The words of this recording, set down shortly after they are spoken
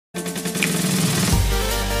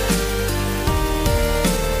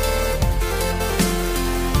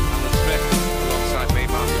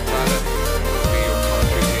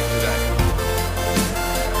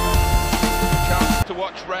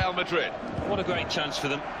a great chance for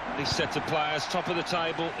them. This set of players, top of the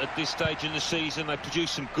table at this stage in the season. They've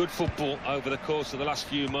produced some good football over the course of the last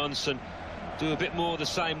few months, and do a bit more of the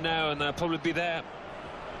same now, and they'll probably be there.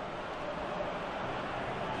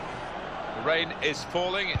 The rain is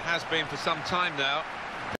falling. It has been for some time now.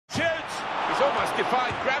 Shoots! He's almost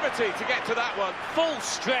defied gravity to get to that one. Full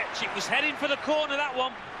stretch. It was heading for the corner, that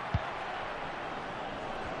one.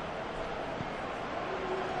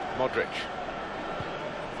 Modric.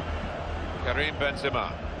 Karim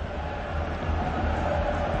Benzema.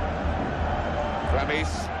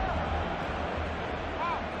 Ramis.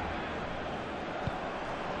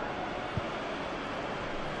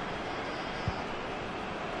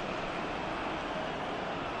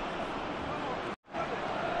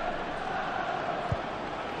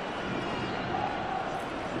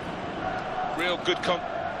 Real good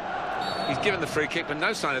He's given the free kick, but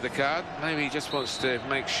no sign of the card. Maybe he just wants to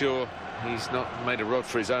make sure he's not made a rod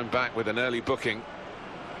for his own back with an early booking.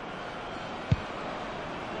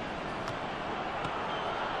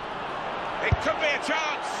 It could be a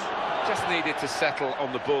chance. Just needed to settle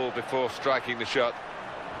on the ball before striking the shot.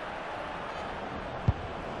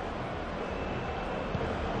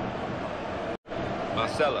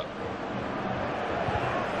 Marcelo.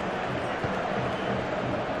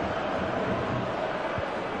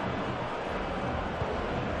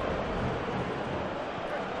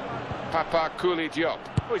 Papa Kouli Diop.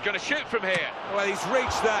 Oh, he's going to shoot from here. Well, he's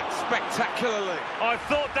reached that spectacularly. I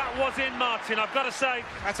thought that was in, Martin, I've got to say.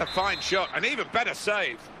 That's a fine shot, an even better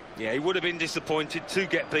save. Yeah, he would have been disappointed to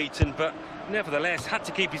get beaten, but nevertheless had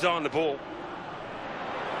to keep his eye on the ball.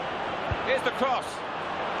 Here's the cross.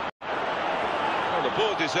 Well, the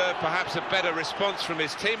ball deserved perhaps a better response from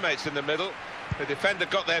his teammates in the middle. The defender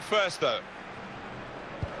got there first, though.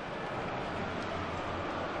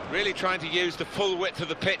 Really trying to use the full width of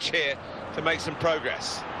the pitch here to make some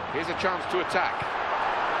progress. Here's a chance to attack.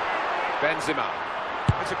 Benzema.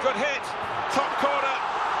 It's a good hit. Top corner.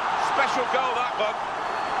 Special goal, that one.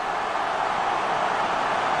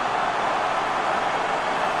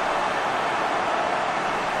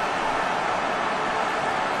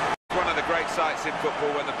 One of the great sights in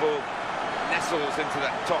football when the ball nestles into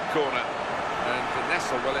that top corner. And the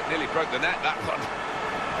nestle, well, it nearly broke the net, that one.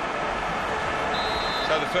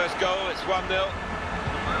 So the first goal, it's 1-0.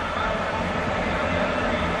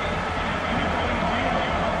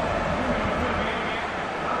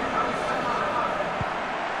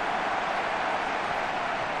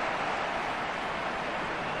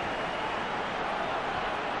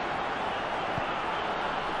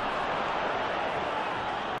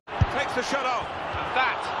 Takes the shot off, and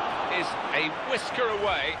that is a whisker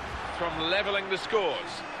away from levelling the scores.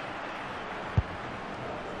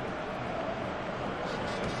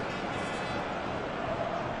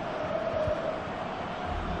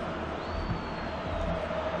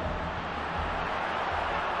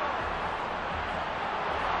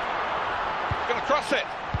 Going to cross it.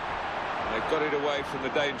 They've got it away from the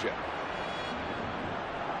danger.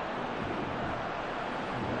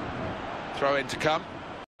 Throw in to come.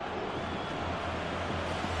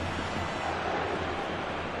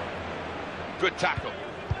 Good tackle.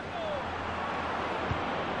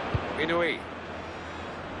 Inouye.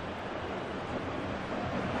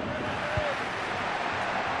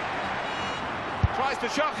 Tries to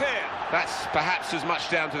shot here. That's perhaps as much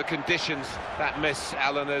down to the conditions, that miss,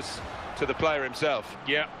 Alan, as to the player himself.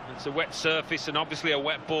 Yeah, it's a wet surface and obviously a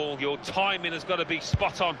wet ball. Your timing has got to be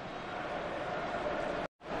spot on.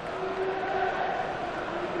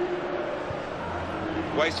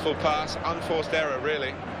 Wasteful pass, unforced error,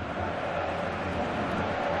 really.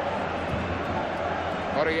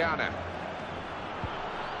 Oriana.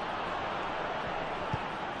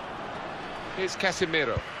 Here's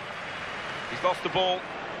Casemiro. He's lost the ball.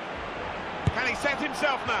 Can he set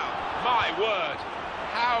himself now? My word,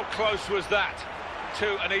 how close was that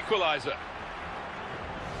to an equaliser?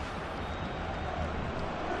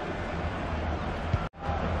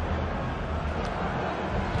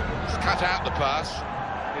 He's cut out the pass,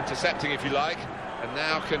 intercepting if you like, and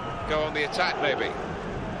now can go on the attack maybe.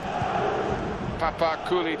 Papa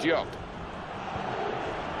Kouli Diop.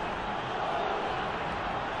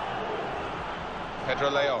 Pedro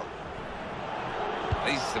Leon.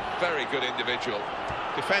 He's a very good individual.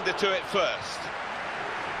 Defender to it first.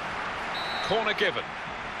 Corner given.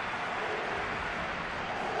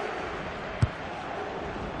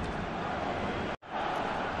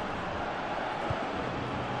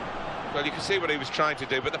 Well, you can see what he was trying to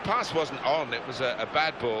do, but the pass wasn't on. It was a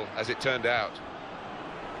bad ball, as it turned out.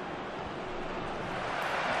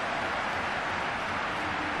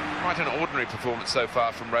 Quite an ordinary performance so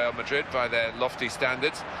far from Real Madrid by their lofty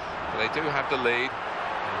standards. But they do have the lead.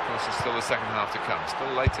 And of course, there's still the second half to come.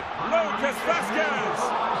 Still later. Lucas Vazquez!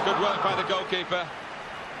 Good work by the goalkeeper.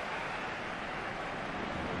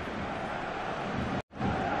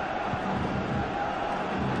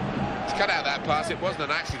 He's cut out that pass. It wasn't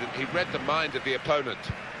an accident. He read the mind of the opponent.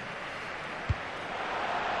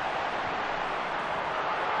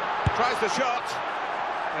 Tries the shot.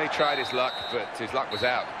 He tried his luck, but his luck was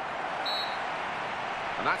out.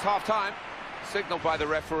 And that's half-time. Signalled by the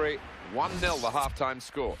referee. 1-0 the half-time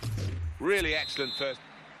score. Really excellent first.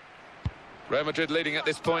 Real Madrid leading at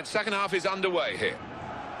this point. Second half is underway here.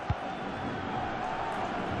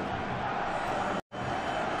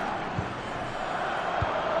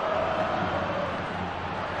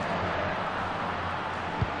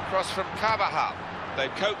 Cross from Carvajal.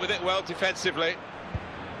 They've coped with it well defensively.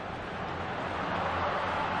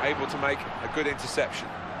 Able to make a good interception.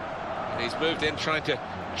 And he's moved in trying to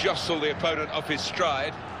jostle the opponent off his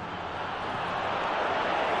stride.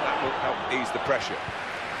 That will help ease the pressure.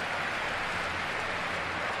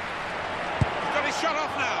 He's got his shot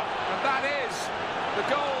off now. And that is the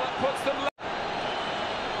goal that puts them...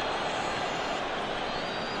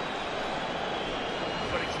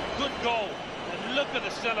 But it's a good goal. And look at the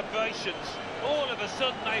celebrations. All of a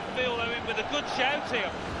sudden they feel they're in with a good shout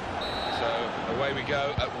here. So away we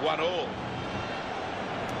go at 1-1.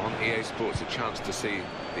 On EA Sports, a chance to see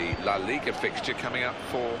the La Liga fixture coming up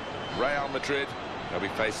for Real Madrid. They'll be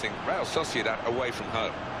facing Real Sociedad away from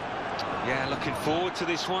home. Yeah, looking forward to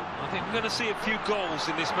this one. I think we're going to see a few goals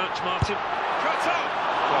in this match, Martin. Cut up!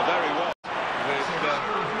 Well, there he was.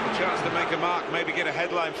 With a chance to make a mark, maybe get a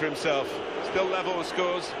headline for himself. Still level with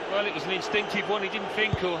scores. Well, it was an instinctive one. He didn't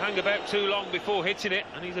think he'll hang about too long before hitting it,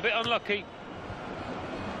 and he's a bit unlucky.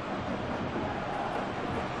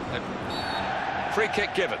 Free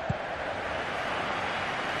kick given.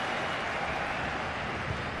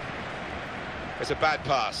 It's a bad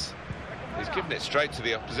pass. He's given it straight to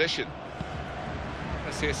the opposition.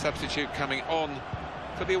 Let's see a substitute coming on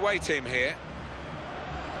for the away team here.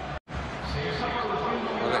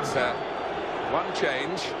 Well, it's one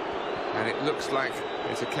change, and it looks like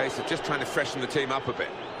it's a case of just trying to freshen the team up a bit.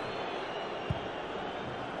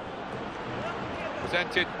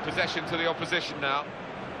 Presented possession to the opposition now.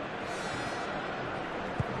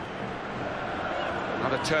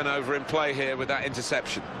 Another turnover in play here with that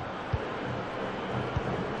interception.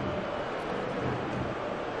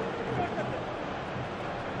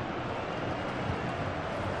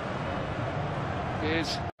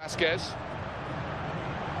 Here's Vazquez.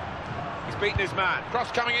 He's beaten his man.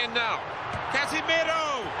 Cross coming in now.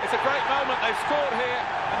 Casemiro! It's a great moment. They've scored here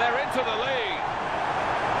and they're into the lead.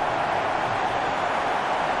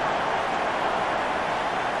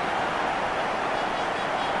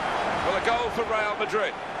 Well, a goal for Real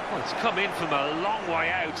Madrid. Well, it's come in from a long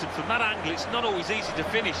way out, and from that angle it's not always easy to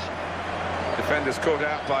finish. Defenders caught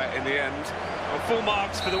out by it in the end. Well, full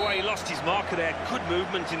marks for the way he lost his marker there. Good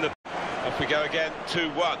movement in the... Off we go again,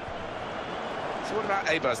 2-1. So what about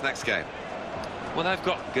Eibar's next game? Well, they've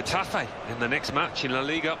got Getafe in the next match in La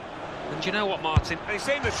Liga. And do you know what, Martin? And he's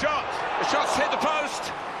seen the shot. The shot's hit the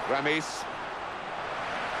post. Ramis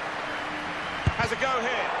has a go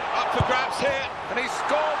here. Up for grabs here. And he's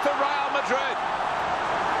scored for Real Madrid.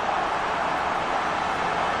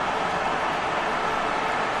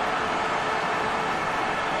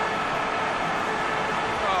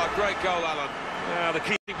 Oh, great goal, Alan. The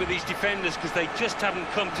key thing with these defenders, because they just haven't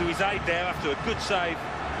come to his aid there after a good save.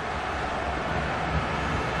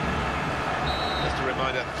 Just a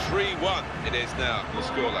reminder, 3-1 it is now, the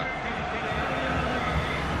scoreline.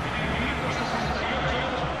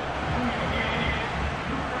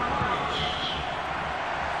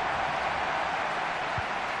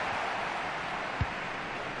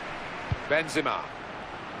 Benzema.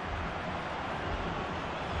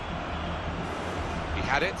 He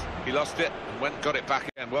had it, he lost it, and went and got it back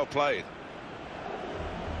again. Well played.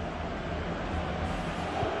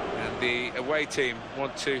 And the away team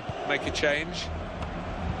want to make a change.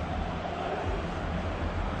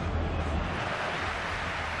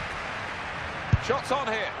 Shots on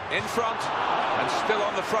here, in front, and still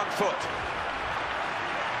on the front foot.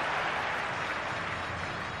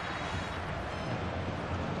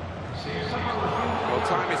 Well,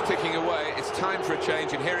 time is ticking away. It's time for a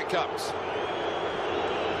change, and here it comes.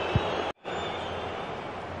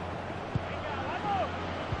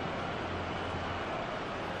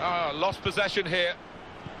 Lost possession here.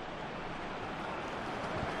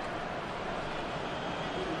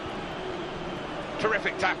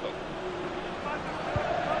 Terrific tackle.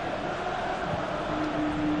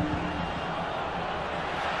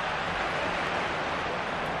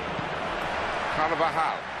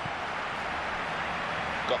 Carvajal.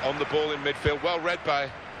 Got on the ball in midfield, well read by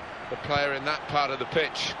the player in that part of the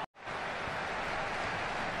pitch.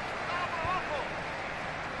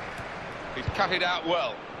 He's cut it out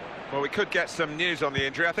well. Well, we could get some news on the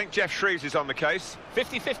injury. I think Jeff Shreves is on the case.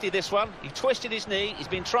 50-50 this one. He twisted his knee. He's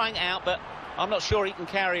been trying it out, but I'm not sure he can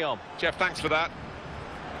carry on. Jeff, thanks for that.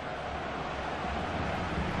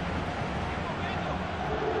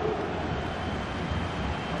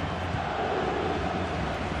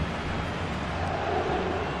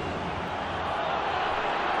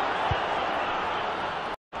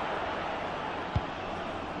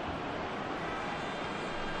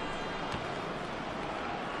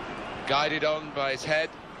 Guided on by his head,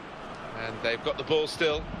 and they've got the ball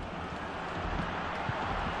still.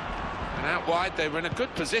 And out wide, they were in a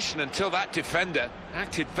good position until that defender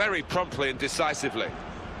acted very promptly and decisively.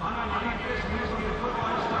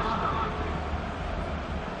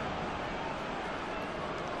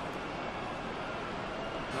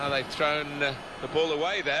 Now they've thrown the ball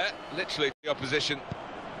away there, literally the opposition.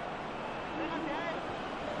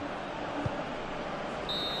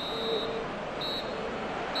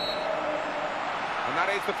 And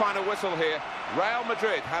that is the final whistle here. Real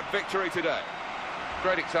Madrid have victory today.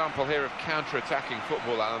 Great example here of counter-attacking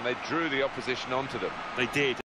football, Alan. They drew the opposition onto them. They did.